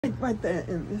Right there,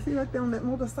 and you see right there on that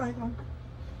motorcycle?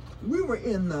 We were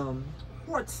in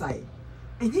Quartzsite,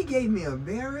 and he gave me a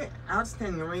very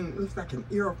outstanding ring. It looks like an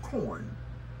ear of corn,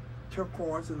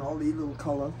 turquoise and all these little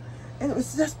colors, and it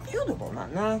was just beautiful.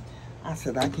 Now I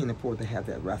said I can't afford to have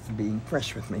that rest being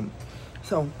fresh with me,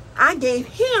 so I gave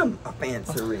him a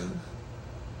fancy ring,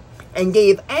 and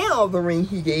gave Al the ring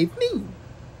he gave me.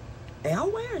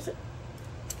 Al wears it.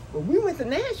 When we went to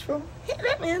Nashville,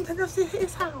 that man took us to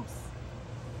his house.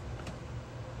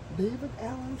 David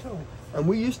Allen Toll. And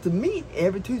we used to meet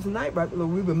every Tuesday night right below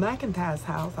Reba McIntyre's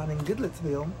house out in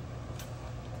Goodlettsville.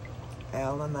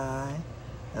 Al and I,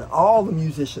 and all the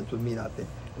musicians would meet out there.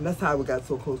 And that's how we got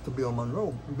so close to Bill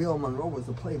Monroe. Bill Monroe was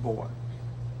a playboy.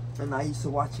 And I used to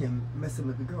watch him messing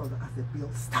with the girls. I said,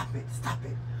 Bill, stop it, stop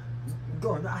it.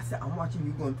 Going, I said, I'm watching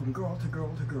you going from girl to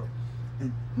girl to girl.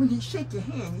 And when he shake your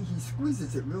hand, he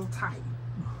squeezes it real tight.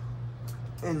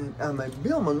 And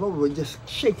Bill Monroe would just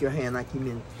shake your hand like he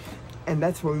meant it. And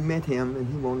that's where we met him,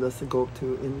 and he wanted us to go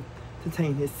to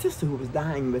entertain his sister who was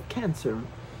dying with cancer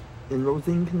in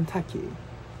Rosine, Kentucky.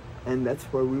 And that's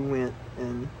where we went,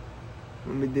 and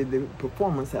when we did the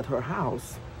performance at her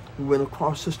house, we went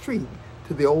across the street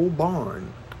to the old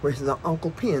barn where his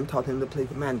Uncle Penn taught him to play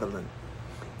the mandolin.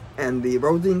 And the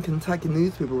Rosine, Kentucky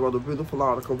newspaper wrote a beautiful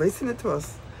article. They sent it to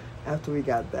us after we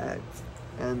got back.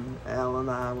 And Al and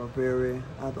I were very,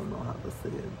 I don't know how to say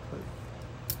it,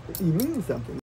 but it means something.